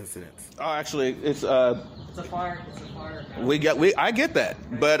in this incident. Oh, actually, It's a fire. It's a fire. I get that,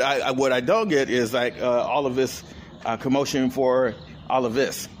 but what I don't get is like all of this commotion for all of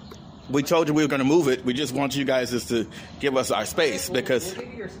this. We told you we were going to move it. We just want you guys just to give us our space because. We'll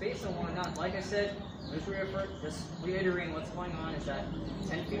give you your space and whatnot. Like I said, just reiterating what's going on is that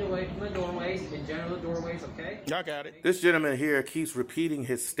 10 feet away from the doorways, in general the doorways, okay? Y'all got it. This gentleman here keeps repeating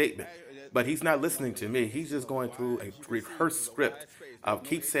his statement, but he's not listening to me. He's just going through a rehearsed script of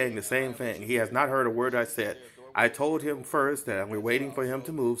keep saying the same thing. He has not heard a word I said. I told him first that we're waiting for him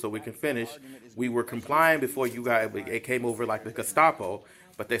to move so we can finish. We were complying before you guys it came over like the Gestapo.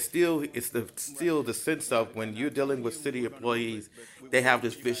 But it's still the sense of when you're dealing with city employees, they have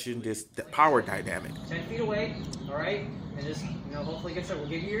this vision, this power dynamic. 10 feet away, all right? And just, hopefully get started.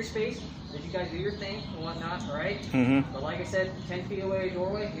 We'll give you your space, let you guys do your thing and whatnot, all right? Mm-hmm. But like I said, 10 feet away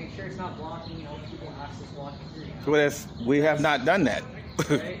doorway, make sure it's not blocking, people access walking through. We have not done that.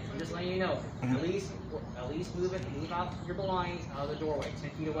 All right? I'm just letting you know. At least move out your belongings out of the doorway, 10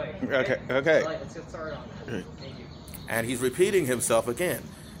 feet away. Okay. All right, let's get started on that. Thank you. And he's repeating himself again.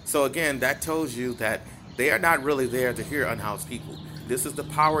 So again, that tells you that they are not really there to hear unhoused people. This is the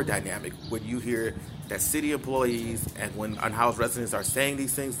power dynamic. When you hear that city employees and when unhoused residents are saying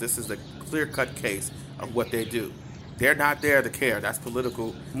these things, this is a clear-cut case of what they do. They're not there to care. That's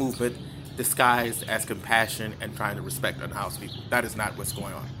political movement disguised as compassion and trying to respect unhoused people. That is not what's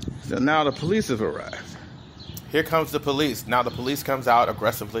going on. So now the police have arrived. Here comes the police. Now the police comes out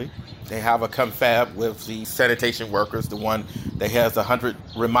aggressively. They have a confab with the sanitation workers, the one that has 100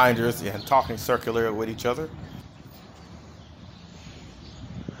 reminders and talking circular with each other.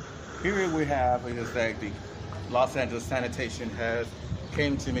 Here we have is that the Los Angeles sanitation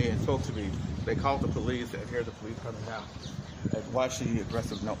came to me and spoke to me. They called the police and hear the police coming down. Watch the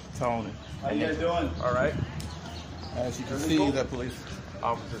aggressive tone. How you guys doing? All right. As you can see, the police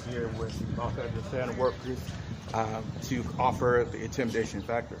officers here with the Los Angeles sanitation workers to offer the intimidation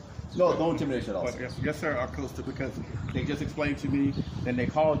factor. No intimidation at all. Yes, sir, Acosta, because they just explained to me, then they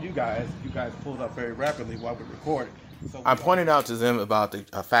called you guys. You guys pulled up very rapidly while we recorded. So I pointed out to them about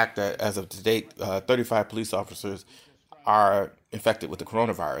the fact that as of to date, 35 police officers are infected with the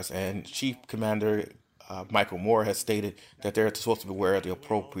coronavirus, and Chief Commander Michael Moore has stated that they're supposed to wear the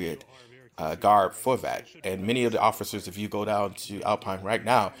appropriate garb for that. And many of the officers, if you go down to Alpine right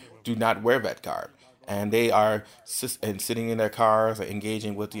now, do not wear that garb. And they are sitting in their cars,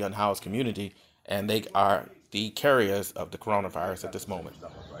 engaging with the unhoused community, and they are the carriers of the coronavirus at this moment.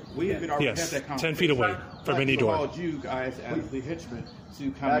 We have already had that conversation. 10 feet away from any door. Called you guys as the henchmen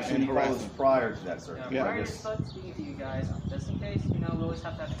to come Actually, and harass us prior to that, sir. Prior to speaking to you guys, just in case, we always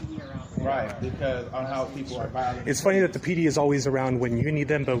have to have PD around. Right, because unhoused people are violent. It's funny that the PD is always around when you need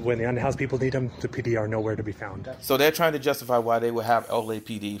them, but when the unhoused people need them, the PD are nowhere to be found. So they're trying to justify why they would have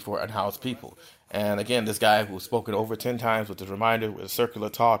LAPD for unhoused people. And again, this guy who's spoken over 10 times with the reminder, with circular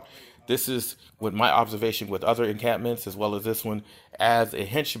talk, this is, with my observation with other encampments as well as this one, as a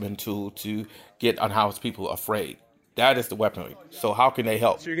henchman tool to get unhoused people afraid. That is the weaponry. So how can they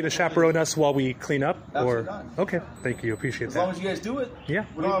help? So you're going to chaperone us while we clean up? Absolutely. Or okay, thank you. Appreciate As that. long as you guys do it. Yeah.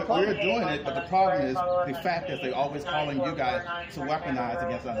 We're doing it, but the problem is the fact that they're always calling you guys to weaponize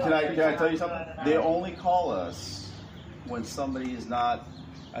against us. Can I tell you something? They only call us when somebody is not,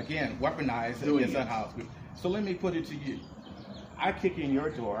 again, weaponized against unhoused people. So let me put it to you. I kick in your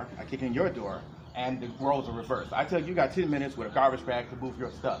door, and the roles are reversed. I tell you, you got 10 minutes with a garbage bag to move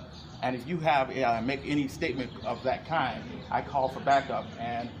your stuff. And if you have make any statement of that kind, I call for backup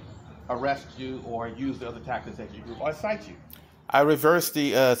and arrest you or use the other tactics that you do or cite you. I reversed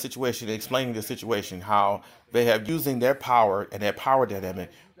the situation, explaining the situation, how they have using their power and their power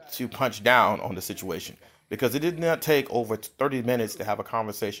dynamic to punch down on the situation. Because it did not take over 30 minutes to have a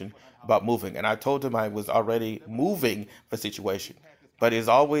conversation about moving. And I told them I was already moving the situation. But it's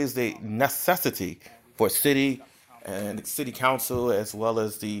always the necessity for city and city council, as well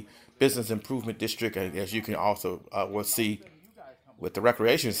as the business improvement district, as you can also will see with the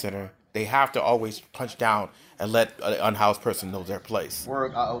recreation center, they have to always punch down and let an unhoused person know their place. We're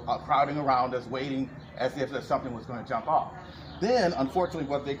crowding around us, waiting as if something was going to jump off. Then, unfortunately,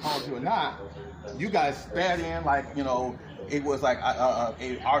 whether they called you or not, you guys sped in like, it was like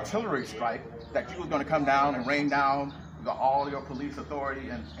a artillery strike that you was going to come down and rain down all your police authority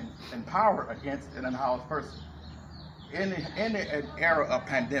and power against an unhoused person. In an era of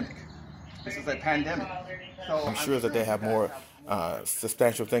pandemic, this is a pandemic. So I'm sure that they have more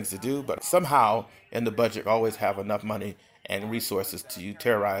substantial things to do, but somehow in the budget always have enough money and resources to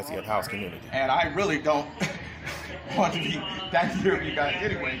terrorize the unhoused community. And I really don't want to be that near you guys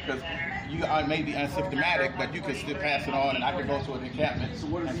anyway, because you may be asymptomatic, but you can still pass it on, and I can go to an encampment. So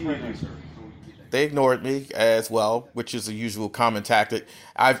what does he do, sir? They ignored me as well, which is a usual common tactic.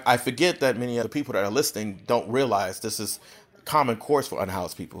 I forget that many of the people that are listening don't realize this is common course for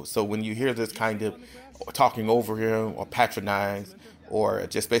unhoused people. So when you hear this kind of talking over him or patronize or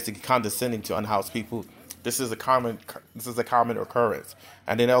just basically condescending to unhoused people, this is a common occurrence.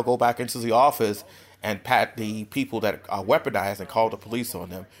 And then they'll go back into the office and pat the people that are weaponized and call the police on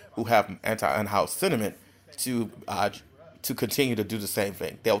them who have anti-unhoused sentiment to continue to do the same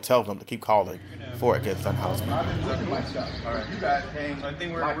thing. They'll tell them to keep calling for against unhoused people. All right, you guys came. I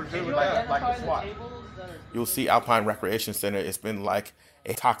think we're good with like a SWAT. You'll see Alpine Recreation Center. It's been like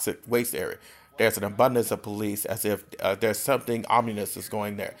a toxic waste area. There's an abundance of police, as if there's something ominous is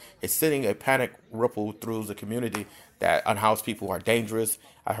going there. It's sending a panic ripple through the community that unhoused people are dangerous.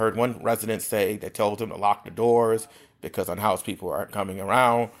 I heard one resident say they told them to lock the doors because unhoused people aren't coming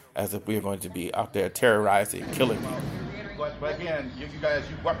around, as if we're going to be out there terrorizing, killing people. But again, you guys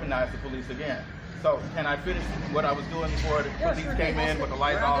weaponized the police again. So can I finish what I was doing before the police came in with the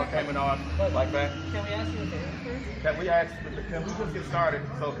lights all coming on like that? Can we ask you a favor? Can we just get started?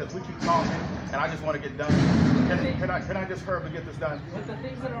 So because we keep talking and I just want to get done. Can I just hurry and get this done? With the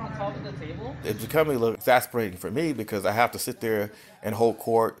things that are on top of the table? It's becoming a little exasperating for me because I have to sit there and hold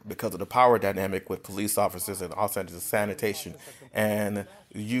court because of the power dynamic with police officers and also the sanitation and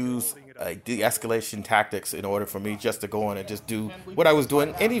use de-escalation tactics in order for me just to go in and just do what I was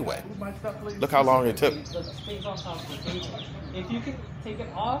doing anyway. Look how long it took. The things on top of the table. If you can take it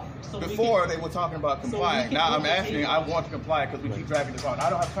off. So before they were talking about complying. So now I'm asking, I want to comply because we keep dragging this on. I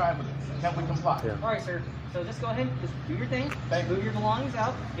don't have time for this. Can we comply? Yeah. All right, sir. So just go ahead, just do your thing. Move your belongings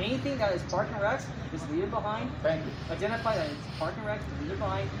out. Anything that is parking wrecks, just leave it behind. Thank you. Identify that it's parking wrecks, leave it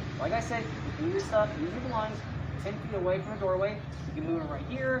behind. Like I said, move your stuff, move your belongings 10 feet away from the doorway. You can move it right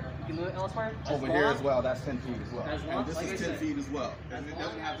here. You can move it elsewhere. Over here as well. That's 10 feet as well. And this is 10 feet as well. And it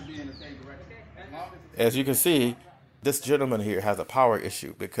doesn't have to be in the same direction. As you can see, this gentleman here has a power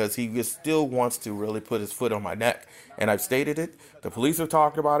issue because he still wants to really put his foot on my neck. And I've stated it. The police have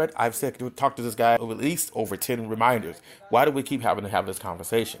talked about it. I've talked to this guy at least over 10 reminders. Why do we keep having to have this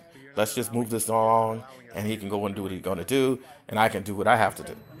conversation? Let's just move this along and he can go and do what he's going to do and I can do what I have to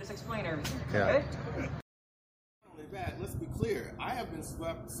do. Just explain everything. Yeah. Okay? Let's be clear. I have been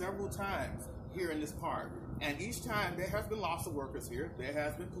swept several times here in this park. And each time there has been loss of workers here. There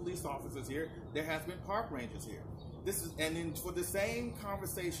has been police officers here. There has been park rangers here. And then for the same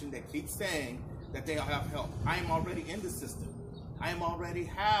conversation that keeps saying that they have help, I am already in the system. I am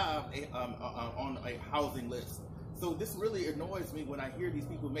already on a housing list. So this really annoys me when I hear these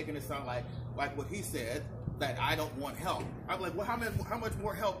people making it sound like what he said, that I don't want help. I'm like, well, how much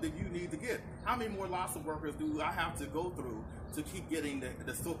more help do you need to get? How many more loss of workers do I have to go through to keep getting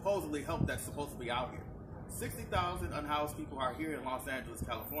the supposedly help that's supposed to be out here? 60,000 unhoused people are here in Los Angeles,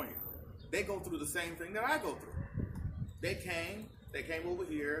 California. They go through the same thing that I go through. They came over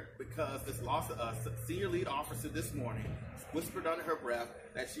here because this senior lead officer this morning whispered under her breath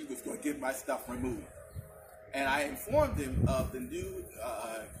that she was going to get my stuff removed. And I informed him of the new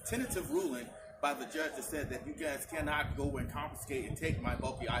tentative ruling by the judge that said that you guys cannot go and confiscate and take my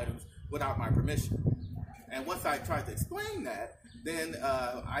bulky items without my permission. And once I tried to explain that, then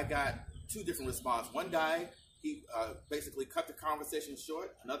I got two different responses. One guy, he basically cut the conversation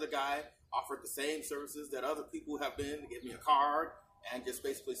short. Another guy offered the same services that other people have been, gave me a card, and just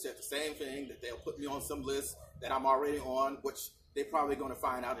basically said the same thing, that they'll put me on some list that I'm already on, which they're probably going to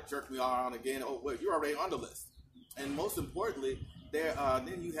find out and jerk me on again. Oh, well, you're already on the list. And most importantly, then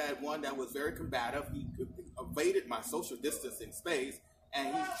you had one that was very combative. He evaded my social distancing space,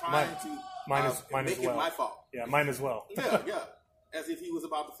 and he's trying to make it my fault. Yeah, mine as well. Yeah. As if he was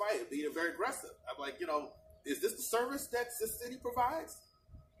about to fight, being very aggressive. I'm like, is this the service that this city provides?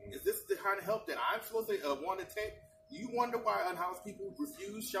 Is this the kind of help that I'm supposed to want to take? You wonder why unhoused people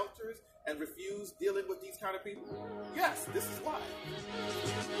refuse shelters and refuse dealing with these kind of people? Yes, this is why.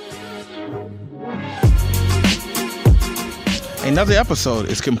 Another episode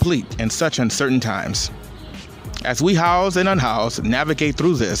is complete in such uncertain times. As we house and unhouse navigate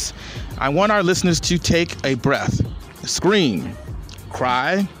through this, I want our listeners to take a breath, scream,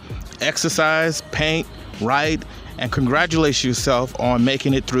 cry, exercise, paint, write, and congratulate yourself on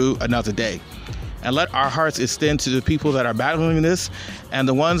making it through another day. And let our hearts extend to the people that are battling this and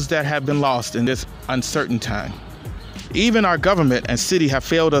the ones that have been lost in this uncertain time. Even our government and city have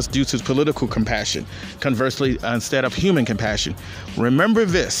failed us due to political compassion, conversely, instead of human compassion. Remember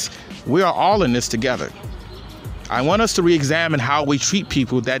this, we are all in this together. I want us to re-examine how we treat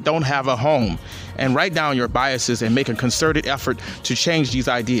people that don't have a home and write down your biases and make a concerted effort to change these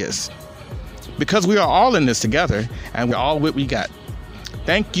ideas. Because we are all in this together and we're all what we got.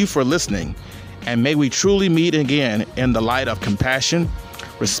 Thank you for listening, and may we truly meet again in the light of compassion,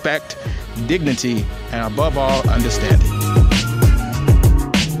 respect, dignity, and above all, understanding.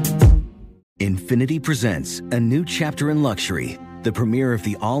 Infiniti presents a new chapter in luxury, the premiere of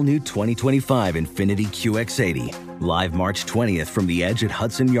the all-new 2025 Infiniti QX80, live March 20th from the Edge at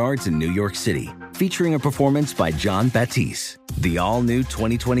Hudson Yards in New York City, featuring a performance by John Batiste. The all-new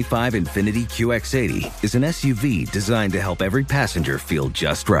 2025 Infiniti QX80 is an SUV designed to help every passenger feel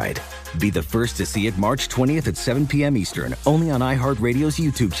just right. Be the first to see it March 20th at 7 p.m. Eastern, only on iHeartRadio's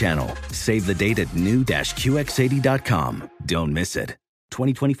YouTube channel. Save the date at new-QX80.com. Don't miss it.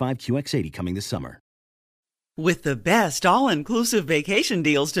 2025 QX80 coming this summer. With the best all-inclusive vacation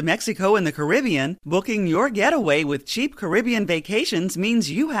deals to Mexico and the Caribbean, booking your getaway with Cheap Caribbean Vacations means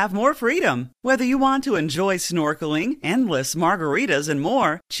you have more freedom. Whether you want to enjoy snorkeling, endless margaritas, and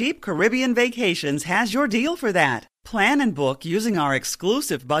more, Cheap Caribbean Vacations has your deal for that. Plan and book using our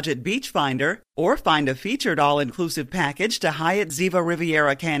exclusive budget beach finder, or find a featured all-inclusive package to Hyatt Ziva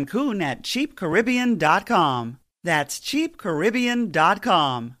Riviera Cancun at cheapcaribbean.com. That's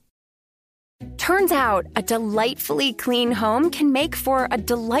cheapcaribbean.com. Turns out, a delightfully clean home can make for a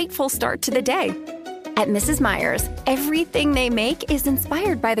delightful start to the day. At Mrs. Meyer's, everything they make is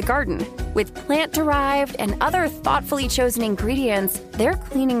inspired by the garden. With plant-derived and other thoughtfully chosen ingredients, their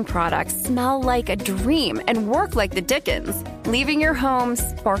cleaning products smell like a dream and work like the Dickens, leaving your home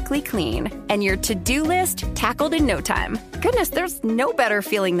sparkly clean and your to-do list tackled in no time. Goodness, there's no better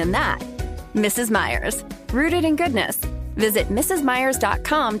feeling than that. Mrs. Meyer's, rooted in goodness. Visit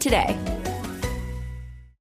mrsmeyers.com today.